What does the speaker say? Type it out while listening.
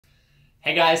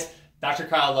Hey guys, Dr.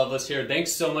 Kyle Loveless here.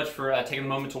 Thanks so much for taking a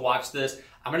moment to watch this.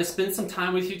 I'm going to spend some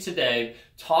time with you today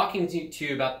talking to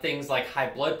you about things like high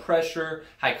blood pressure,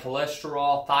 high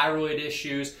cholesterol, thyroid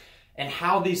issues, and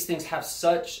how these things have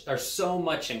so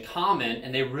much in common,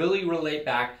 and they really relate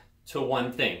back to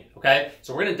one thing, okay?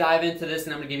 So we're going to dive into this,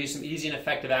 and I'm going to give you some easy and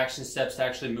effective action steps to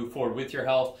actually move forward with your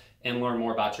health and learn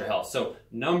more about your health. So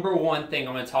number one thing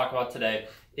I'm going to talk about today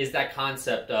is that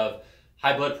concept of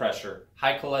high blood pressure,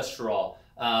 high cholesterol,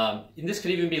 and this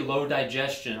could even be low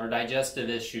digestion or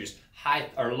digestive issues, high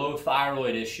or low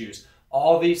thyroid issues.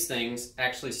 All these things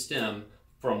actually stem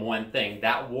from one thing.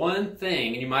 That one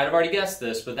thing, and you might have already guessed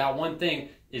this, but that one thing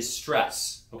is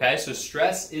stress. Okay, so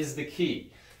stress is the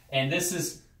key. And this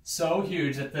is so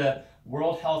huge that the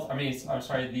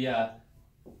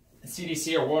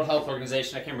CDC or World Health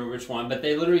Organization, I can't remember which one, but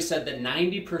they literally said that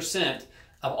 90%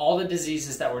 of all the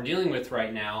diseases that we're dealing with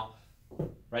right now,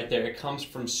 right there, it comes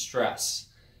from stress.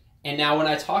 And now when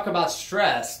I talk about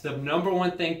stress, the number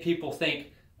one thing people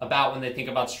think about when they think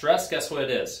about stress, guess what it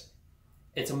is?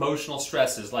 It's emotional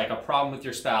stresses, like a problem with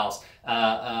your spouse,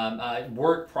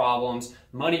 work problems,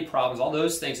 money problems, all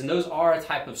those things. And those are a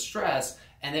type of stress,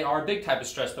 and they are a big type of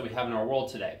stress that we have in our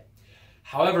world today.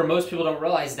 However, most people don't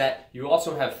realize that you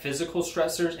also have physical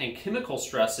stressors and chemical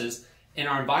stresses in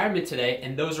our environment today,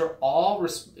 and those are all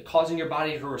causing your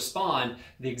body to respond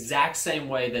the exact same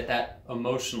way that that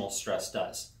emotional stress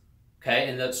does. Okay,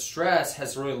 and that stress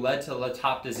has really led to the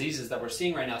top diseases that we're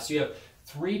seeing right now. So you have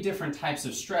three different types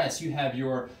of stress. You have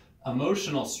your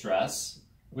emotional stress,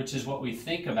 which is what we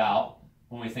think about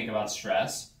when we think about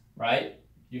stress, right?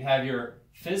 You have your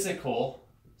physical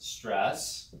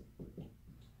stress,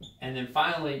 and then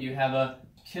finally you have a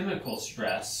chemical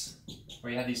stress,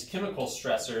 where you have these chemical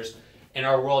stressors in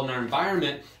our world and our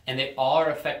environment, and they all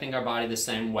are affecting our body the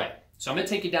same way. So I'm going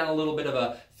to take you down a little bit of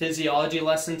a physiology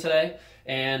lesson today,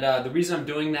 and the reason I'm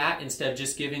doing that, instead of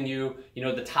just giving you,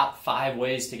 the top 5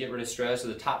 ways to get rid of stress or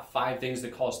the top 5 things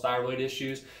that cause thyroid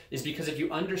issues, is because if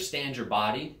you understand your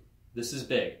body, this is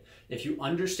big. If you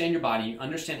understand your body, you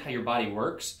understand how your body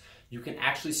works, you can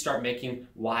actually start making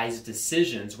wise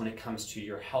decisions when it comes to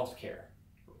your health care.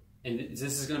 And this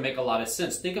is going to make a lot of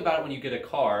sense. Think about it when you get a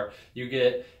car, you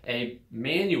get a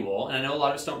manual, and I know a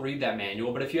lot of us don't read that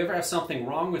manual, but if you ever have something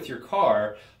wrong with your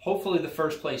car, hopefully the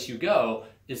first place you go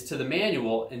is to the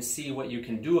manual and see what you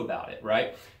can do about it,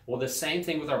 right? Well, the same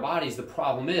thing with our bodies. The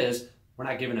problem is we're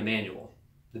not given a manual.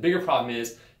 The bigger problem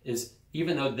is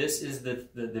even though this is the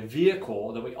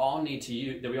vehicle that we all need to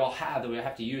use, that we all have, that we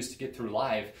have to use to get through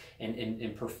life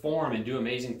and perform and do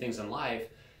amazing things in life,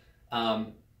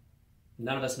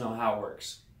 none of us know how it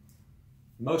works.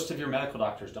 Most of your medical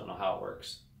doctors don't know how it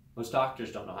works. Most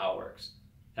doctors don't know how it works.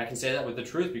 And I can say that with the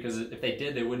truth, because if they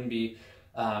did, they wouldn't be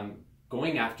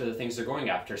going after the things they're going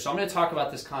after. So I'm going to talk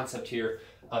about this concept here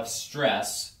of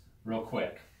stress real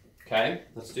quick. Okay,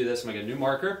 let's do this. I'm going to get a new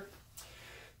marker.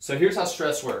 So here's how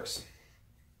stress works.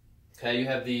 Okay, you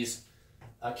have these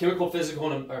chemical,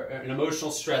 physical, and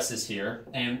emotional stresses here.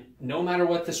 And no matter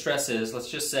what the stress is,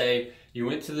 let's just say you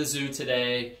went to the zoo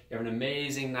today, you have an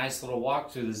amazing, nice little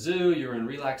walk through the zoo, you're in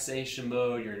relaxation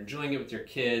mode, you're enjoying it with your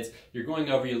kids, you're going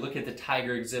over, you look at the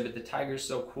tiger exhibit, the tiger's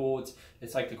so cool,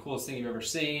 it's like the coolest thing you've ever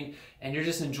seen, and you're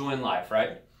just enjoying life,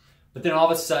 right? But then all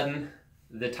of a sudden,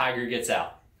 the tiger gets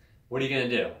out. What are you going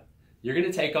to do? You're going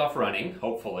to take off running,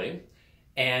 hopefully,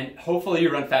 and hopefully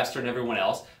you run faster than everyone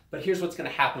else. But here's what's going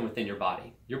to happen within your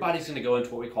body. Your body's going to go into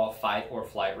what we call a fight or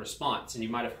flight response. And you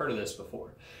might have heard of this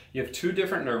before. You have 2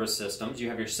 different nervous systems. You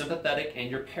have your sympathetic and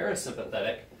your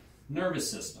parasympathetic nervous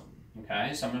system.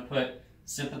 Okay, so I'm going to put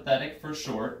sympathetic for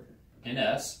short in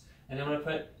S. And I'm going to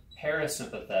put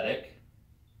parasympathetic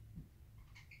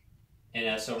in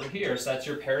S over here. So that's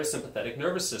your parasympathetic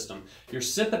nervous system. Your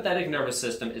sympathetic nervous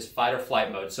system is fight or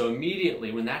flight mode. So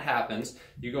immediately when that happens,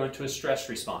 you go into a stress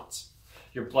response.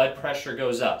 Your blood pressure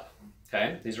goes up,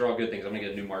 okay? These are all good things. I'm gonna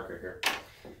get a new marker here.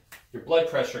 Your blood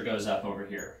pressure goes up over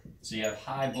here. So you have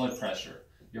high blood pressure.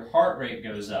 Your heart rate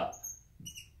goes up,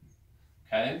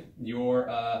 okay? Your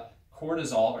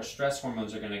cortisol or stress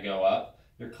hormones are gonna go up.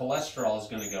 Your cholesterol is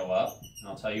gonna go up, and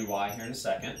I'll tell you why here in a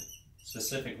second.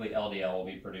 Specifically, LDL will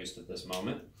be produced at this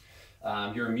moment.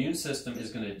 Your immune system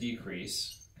is gonna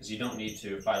decrease, because you don't need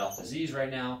to fight off disease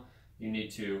right now. You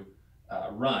need to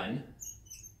run.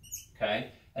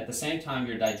 Okay. At the same time,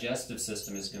 your digestive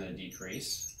system is going to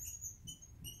decrease.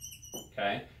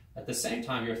 Okay. At the same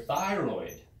time, your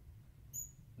thyroid.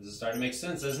 This is starting to make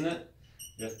sense, isn't it?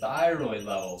 Your thyroid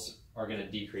levels are going to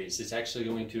decrease. It's actually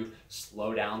going to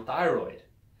slow down thyroid.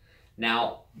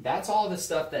 Now, that's all the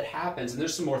stuff that happens, and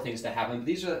there's some more things that happen, but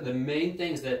these are the main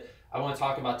things that I want to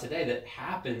talk about today that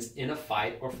happens in a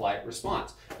fight or flight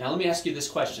response. Now let me ask you this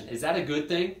question. Is that a good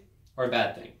thing or a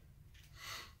bad thing?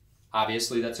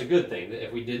 Obviously that's a good thing.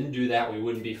 If we didn't do that, we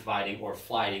wouldn't be fighting or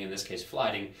flighting, in this case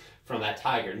flighting, from that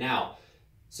tiger. Now,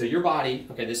 so your body,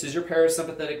 okay, this is your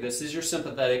parasympathetic, this is your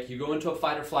sympathetic. You go into a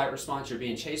fight or flight response, you're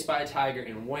being chased by a tiger,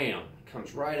 and wham, it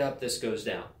comes right up, this goes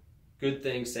down. Good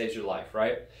thing, saves your life,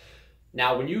 right?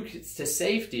 Now, when you get to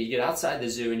safety, you get outside the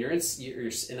zoo and you're in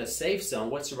a safe zone,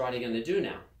 what's your body going to do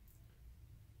now?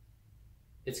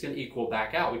 It's going to equal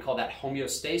back out. We call that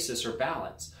homeostasis or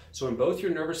balance. So when both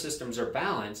your nervous systems are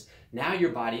balanced, now your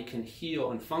body can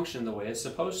heal and function the way it's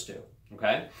supposed to,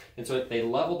 okay? And so they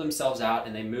level themselves out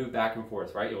and they move back and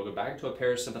forth, right? You'll go back to a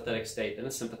parasympathetic state, then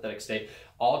a sympathetic state,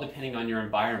 all depending on your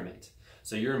environment.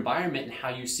 So your environment and how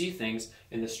you see things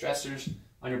and the stressors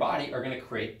on your body are going to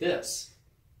create this.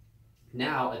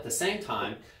 Now, at the same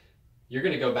time, you're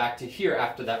going to go back to here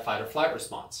after that fight or flight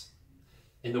response.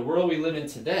 In the world we live in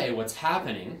today, what's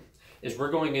happening is we're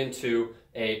going into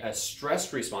a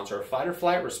stress response or a fight or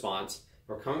flight response.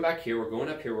 We're coming back here, we're going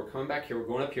up here, we're coming back here, we're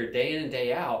going up here day in and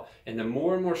day out. And the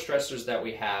more and more stressors that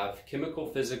we have, chemical,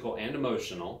 physical, and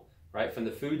emotional, right? From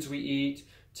the foods we eat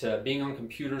to being on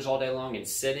computers all day long and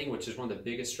sitting, which is one of the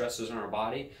biggest stresses on our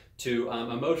body, to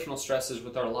emotional stresses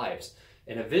with our lives.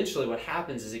 And eventually what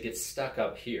happens is it gets stuck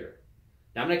up here.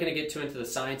 Now I'm not going to get too into the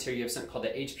science here. You have something called the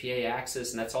HPA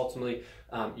axis, and that's ultimately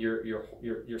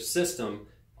your system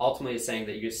ultimately is saying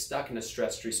that you get stuck in a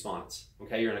stress response.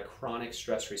 Okay, you're in a chronic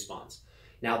stress response.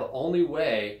 Now the only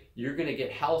way you're going to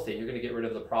get healthy, you're going to get rid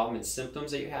of the problem and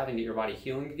symptoms that you have and get your body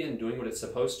healing again, doing what it's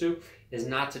supposed to, is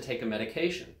not to take a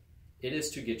medication. It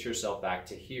is to get yourself back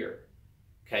to here.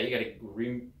 Okay, you got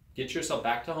to get yourself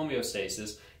back to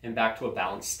homeostasis and back to a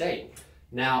balanced state.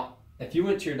 Now, if you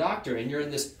went to your doctor and you're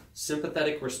in this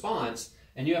sympathetic response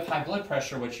and you have high blood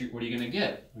pressure, what are you going to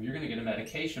get? Well, you're going to get a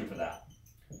medication for that,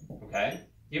 okay?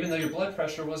 Even though your blood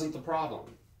pressure wasn't the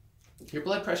problem. Your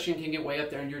blood pressure can get way up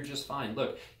there and you're just fine.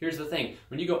 Look, here's the thing.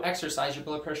 When you go exercise, your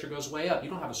blood pressure goes way up. You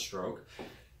don't have a stroke.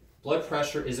 Blood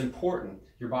pressure is important.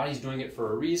 Your body's doing it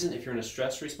for a reason. If you're in a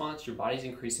stress response, your body's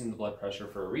increasing the blood pressure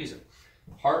for a reason.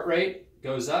 Heart rate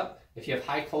goes up if you have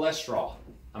high cholesterol.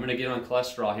 I'm going to get on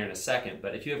cholesterol here in a second,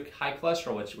 but if you have high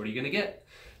cholesterol, what are you going to get?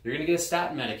 You're going to get a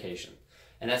statin medication.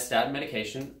 And that statin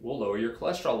medication will lower your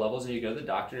cholesterol levels, and you go to the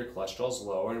doctor and your cholesterol is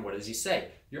lower, and what does he say?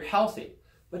 You're healthy,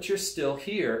 but you're still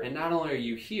here, and not only are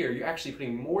you here, you're actually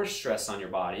putting more stress on your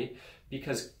body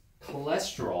because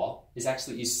cholesterol is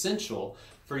actually essential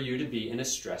for you to be in a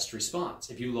stressed response.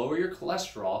 If you lower your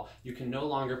cholesterol, you can no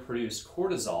longer produce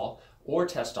cortisol or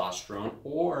testosterone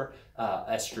or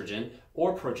estrogen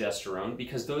or progesterone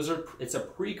because it's a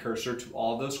precursor to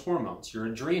all those hormones. Your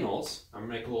adrenals, I'm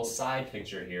gonna make a little side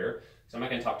picture here. So I'm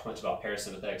not gonna talk too much about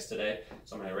parasympathetics today,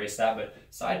 so I'm gonna erase that, but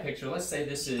side picture, let's say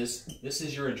this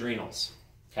is your adrenals,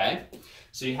 okay?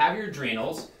 So you have your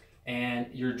adrenals, and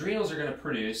your adrenals are gonna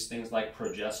produce things like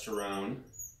progesterone.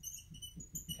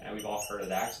 Okay, we've all heard of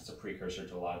that because it's a precursor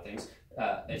to a lot of things.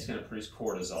 It's gonna produce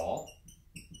cortisol.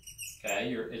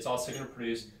 Okay, it's also going to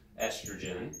produce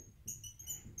estrogen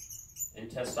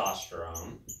and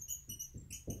testosterone,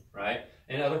 right?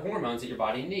 And other hormones that your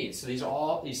body needs. So these are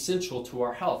all essential to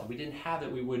our health. If we didn't have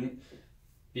it, we wouldn't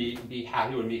be happy,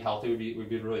 we wouldn't be healthy, we'd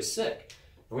be really sick.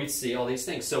 And we'd see all these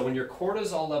things. So when your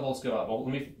cortisol levels go up, well,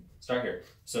 let me start here.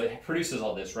 So it produces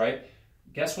all this, right?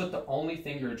 Guess what the only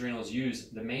thing your adrenals use,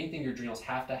 the main thing your adrenals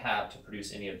have to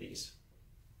produce any of these?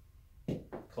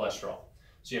 Cholesterol.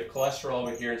 So you have cholesterol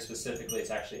over here, and specifically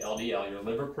it's actually LDL. Your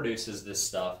liver produces this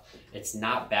stuff. It's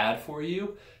not bad for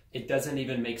you. It doesn't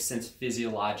even make sense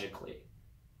physiologically,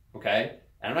 okay?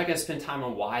 And I'm not going to spend time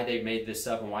on why they made this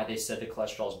up and why they said that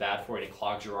cholesterol is bad for it and it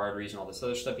clogs your arteries and all this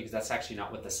other stuff, because that's actually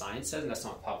not what the science says, and that's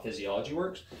not how physiology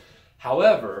works.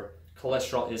 However,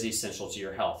 cholesterol is essential to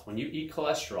your health. When you eat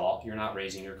cholesterol, you're not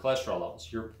raising your cholesterol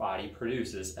levels. Your body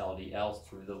produces LDL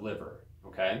through the liver,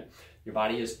 okay? Your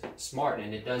body is smart,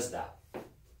 and it does that.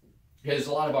 There's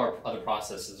a lot of our other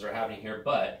processes that are happening here,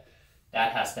 but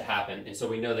that has to happen. And so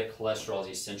we know that cholesterol is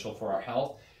essential for our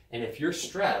health. And if you're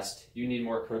stressed, you need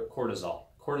more cortisol.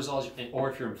 Cortisol is,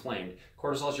 or if you're inflamed,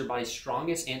 cortisol is your body's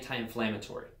strongest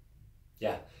anti-inflammatory.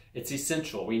 Yeah, it's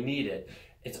essential. We need it.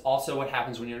 It's also what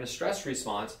happens when you're in a stress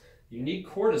response. You need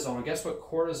cortisol, and guess what?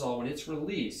 Cortisol, when it's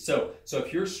released, so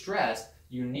if you're stressed,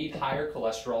 you need higher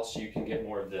cholesterol so you can get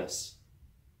more of this,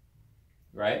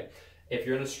 right? If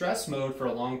you're in a stress mode for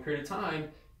a long period of time,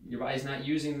 your body's not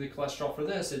using the cholesterol for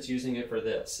this, it's using it for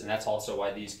this. And that's also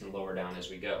why these can lower down as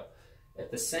we go. At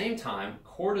the same time,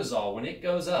 cortisol, when it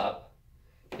goes up,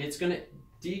 it's going to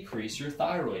decrease your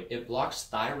thyroid. It blocks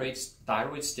thyroid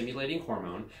stimulating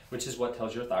hormone, which is what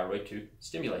tells your thyroid to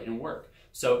stimulate and work.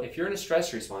 So if you're in a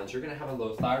stress response, you're going to have a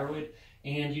low thyroid,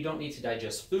 and you don't need to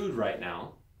digest food right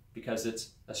now because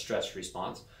it's a stress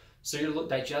response. So your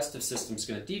digestive system is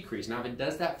going to decrease. Now, if it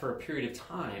does that for a period of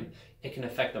time, it can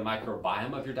affect the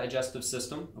microbiome of your digestive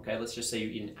system. Okay, let's just say you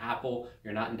eat an apple,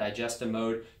 you're not in digestive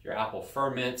mode, your apple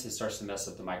ferments, it starts to mess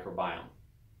up the microbiome.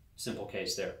 Simple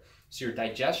case there. So your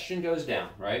digestion goes down,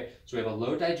 right? So we have a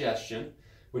low digestion,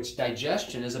 which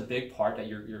digestion is a big part that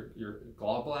your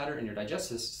gallbladder and your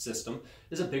digestive system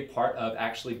is a big part of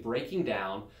actually breaking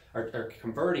down or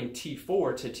converting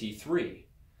T4 to T3.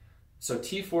 So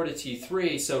T4 to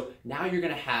T3, so now you're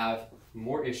going to have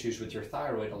more issues with your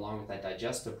thyroid along with that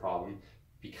digestive problem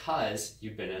because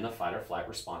you've been in a fight or flight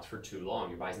response for too long.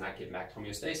 Your body's not getting back to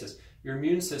homeostasis. Your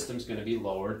immune system's going to be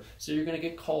lowered, so you're going to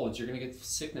get colds, you're going to get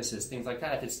sicknesses, things like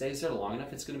that. If it stays there long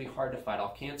enough, it's going to be hard to fight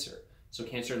off cancer. So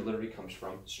cancer literally comes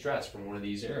from stress from one of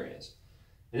these areas.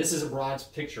 And this is a broad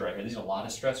picture right here. There's a lot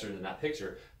of stressors in that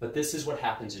picture, but this is what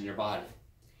happens in your body.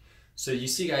 So you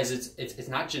see, guys, it's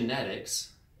not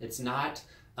genetics. It's not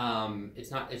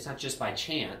just by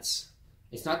chance.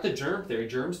 It's not the germ theory.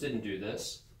 Germs didn't do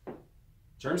this.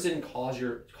 Germs didn't cause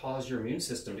your immune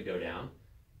system to go down.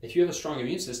 If you have a strong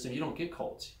immune system, you don't get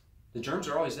colds. The germs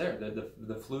are always there.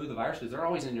 The flu, the viruses, they're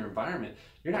always in your environment.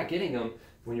 You're not getting them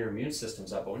when your immune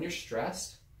system's up. But when you're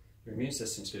stressed, your immune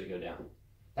system's going to go down.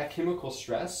 That chemical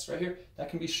stress right here,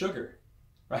 that can be sugar,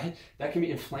 right? That can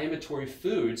be inflammatory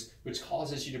foods, which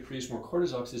causes you to produce more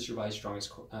cortisol because it's your body's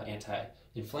strongest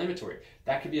anti-inflammatory.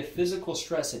 That could be a physical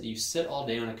stress that you sit all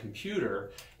day on a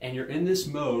computer and you're in this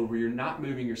mode where you're not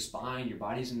moving your spine, your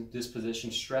body's in this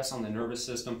position, stress on the nervous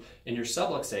system, and you're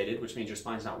subluxated, which means your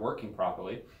spine's not working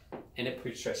properly, and it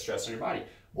puts stress on your body.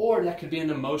 Or that could be an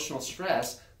emotional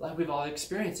stress like we've all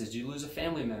experienced. You lose a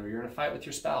family member, you're in a fight with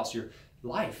your spouse, your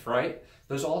life, right?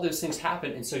 All those things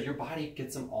happen, and so your body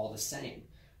gets them all the same.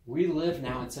 We live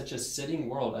now in such a sitting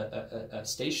world, a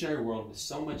stationary world with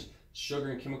so much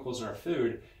sugar and chemicals in our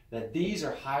food that these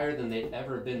are higher than they've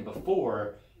ever been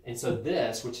before. And so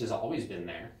this, which has always been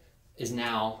there, is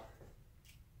now,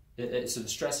 so the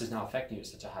stress is now affecting you at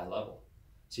such a high level.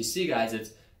 So you see, guys,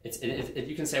 if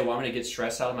you can say, well, I'm going to get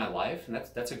stress out of my life, and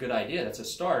that's a good idea, that's a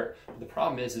start. But the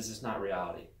problem is it's not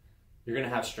reality. You're going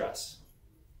to have stress.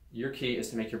 Your key is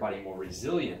to make your body more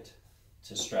resilient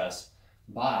to stress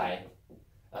by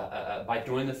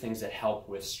doing the things that help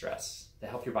with stress, that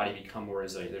help your body become more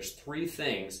resilient. There's three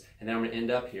things, and then I'm going to end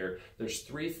up here. There's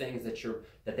three things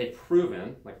that they've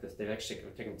proven, like this, they've actually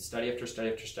taken study after study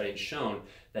after study and shown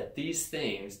that these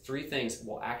things, three things,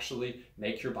 will actually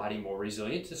make your body more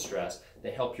resilient to stress.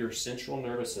 They help your central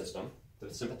nervous system, the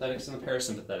sympathetics and the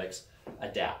parasympathetics,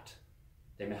 adapt.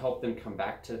 They may help them come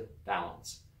back to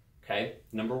balance. Okay,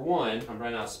 number one, I'm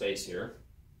running out of space here.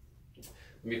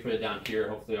 Let me put it down here.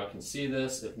 Hopefully y'all can see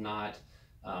this. If not,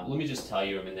 let me just tell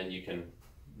you, and then you can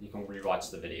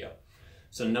rewatch the video.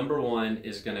 So number one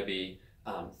is going to be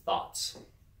thoughts.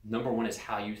 Number one is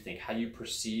how you think, how you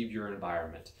perceive your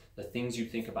environment, the things you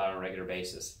think about on a regular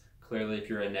basis. Clearly, if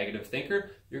you're a negative thinker,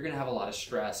 you're going to have a lot of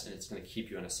stress, and it's going to keep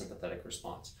you in a sympathetic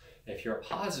response. If you're a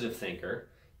positive thinker,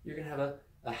 you're going to have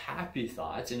a happy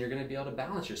thoughts, and you're going to be able to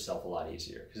balance yourself a lot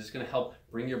easier because it's going to help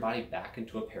bring your body back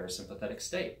into a parasympathetic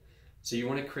state. So you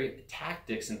want to create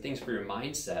tactics and things for your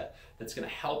mindset that's going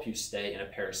to help you stay in a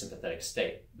parasympathetic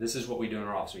state. This is what we do in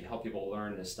our office. We help people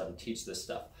learn this stuff and teach this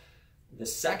stuff. The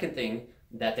second thing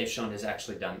that they've shown is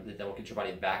actually done that will get your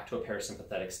body back to a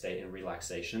parasympathetic state and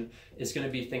relaxation is going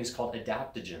to be things called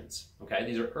adaptogens. Okay,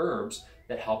 these are herbs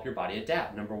that help your body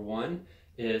adapt. Number one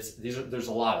is there's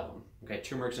a lot of them. Okay,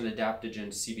 turmeric's an adaptogen,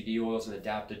 CBD oil is an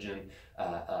adaptogen.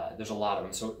 There's a lot of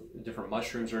them. So different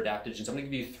mushrooms are adaptogens. I'm going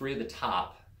to give you three of the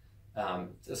top.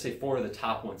 Let's say four of the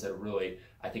top ones that really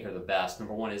I think are the best.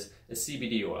 Number one is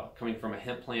CBD oil coming from a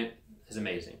hemp plant is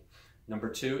amazing. Number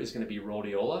two is going to be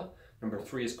rhodiola. Number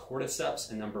three is cordyceps,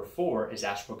 and number four is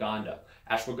ashwagandha.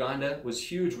 Ashwagandha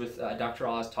was huge with Dr.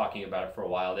 Oz talking about it for a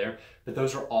while there, but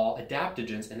those are all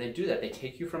adaptogens, and they do that. They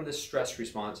take you from this stress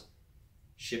response,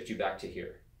 shift you back to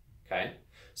here. Okay,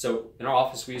 so in our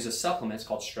office we use a supplement. It's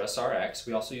called Stress RX.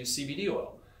 We also use CBD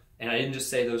oil. And I didn't just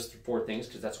say those four things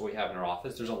because that's what we have in our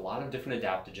office. There's a lot of different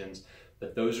adaptogens,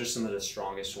 but those are some of the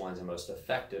strongest ones and most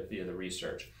effective via the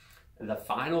research. And the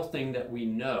final thing that we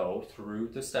know through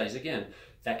the studies, again,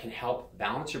 that can help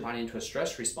balance your body into a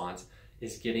stress response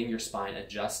is getting your spine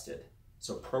adjusted.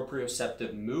 So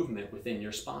proprioceptive movement within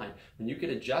your spine. When you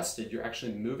get adjusted, you're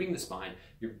actually moving the spine.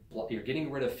 You're getting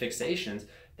rid of fixations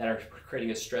that are creating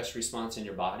a stress response in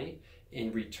your body,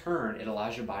 in return, it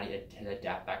allows your body to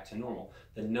adapt back to normal.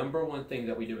 The number one thing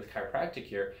that we do with chiropractic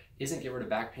here isn't get rid of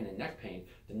back pain and neck pain.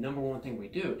 The number one thing we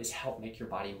do is help make your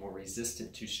body more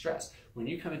resistant to stress. When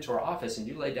you come into our office and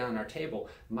you lay down on our table,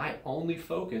 my only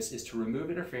focus is to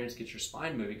remove interference, get your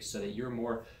spine moving so that you're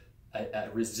more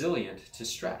resilient to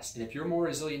stress. And if you're more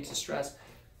resilient to stress,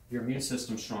 your immune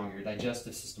system's stronger, your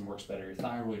digestive system works better, your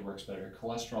thyroid works better, your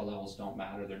cholesterol levels don't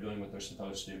matter, they're doing what they're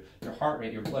supposed to, your heart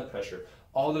rate, your blood pressure,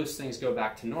 all those things go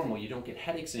back to normal. You don't get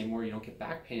headaches anymore, you don't get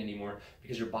back pain anymore,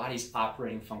 because your body's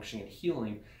operating, functioning, and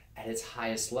healing at its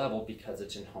highest level because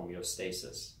it's in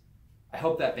homeostasis. I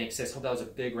hope that makes sense. I hope that was a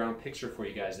big round picture for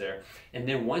you guys there. And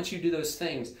then once you do those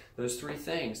things, those 3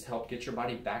 things to help get your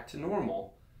body back to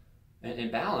normal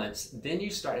and balance, then you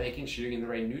start making sure you're getting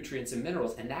the right nutrients and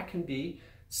minerals, and that can be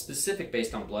specific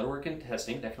based on blood work and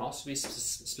testing. That can also be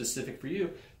specific for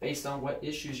you based on what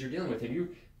issues you're dealing with. If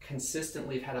you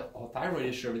consistently have had a thyroid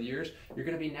issue over the years, you're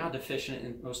going to be now deficient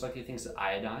in most likely things like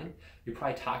iodine. You're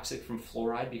probably toxic from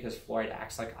fluoride because fluoride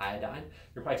acts like iodine.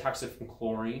 You're probably toxic from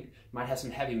chlorine. You might have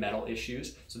some heavy metal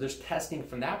issues. So there's testing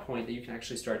from that point that you can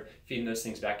actually start feeding those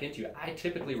things back into you. I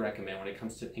typically recommend, when it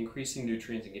comes to increasing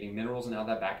nutrients and getting minerals and all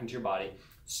that back into your body,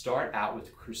 start out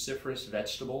with cruciferous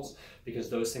vegetables, because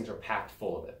those things are packed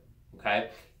full of it,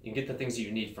 okay? And get the things that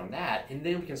you need from that, and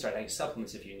then we can start adding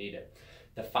supplements if you need it.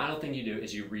 The final thing you do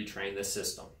is you retrain the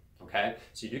system, okay?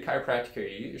 So you do chiropractic here,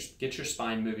 you get your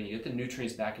spine moving, you get the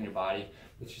nutrients back in your body,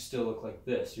 but you still look like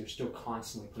this. You're still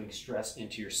constantly putting stress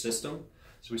into your system.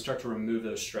 So we start to remove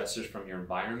those stressors from your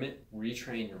environment,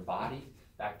 retrain your body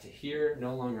back to here,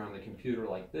 no longer on the computer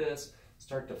like this.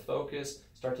 Start to focus,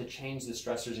 start to change the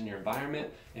stressors in your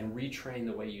environment, and retrain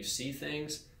the way you see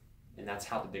things, and that's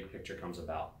how the big picture comes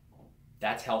about.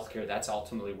 That's healthcare. That's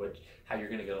ultimately how you're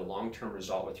going to get a long-term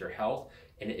result with your health.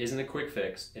 And it isn't a quick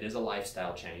fix. It is a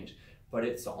lifestyle change, but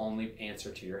it's the only answer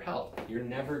to your health. You're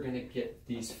never going to get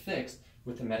these fixed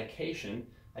with the medication.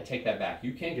 I take that back.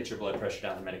 You can get your blood pressure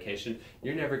down with medication.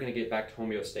 You're never going to get back to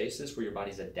homeostasis, where your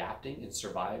body's adapting and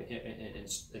surviving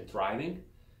and thriving,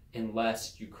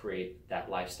 unless you create that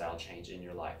lifestyle change in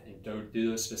your life and do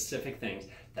those specific things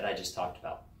that I just talked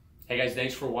about. Hey guys,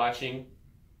 thanks for watching.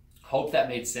 Hope that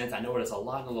made sense. I know it's a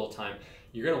lot in a little time.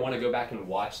 You're going to want to go back and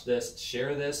watch this,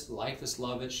 share this, like this,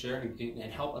 love it, share it,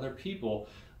 and help other people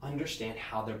understand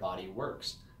how their body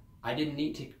works. I didn't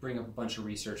need to bring up a bunch of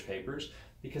research papers,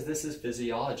 because this is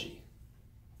physiology.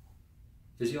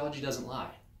 Physiology doesn't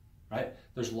lie, right?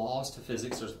 There's laws to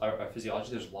physics, there's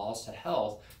physiology, there's laws to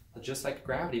health. Just like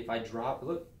gravity, if I drop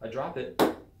it,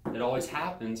 it always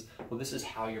happens. Well, this is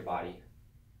how your body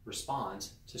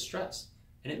responds to stress.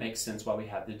 And it makes sense why we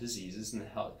have the diseases and the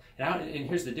health. And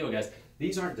here's the deal, guys.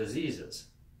 These aren't diseases.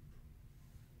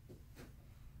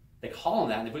 They call them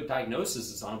that, and they put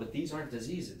diagnoses on them, but these aren't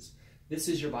diseases. This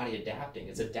is your body adapting.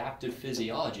 It's adaptive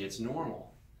physiology. It's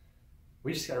normal.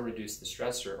 We just got to reduce the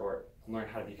stressor, or learn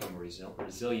how to become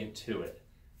resilient to it.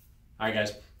 All right,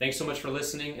 guys. Thanks so much for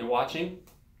listening and watching.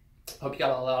 Hope you got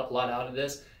a lot out of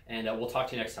this, and we'll talk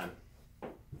to you next time.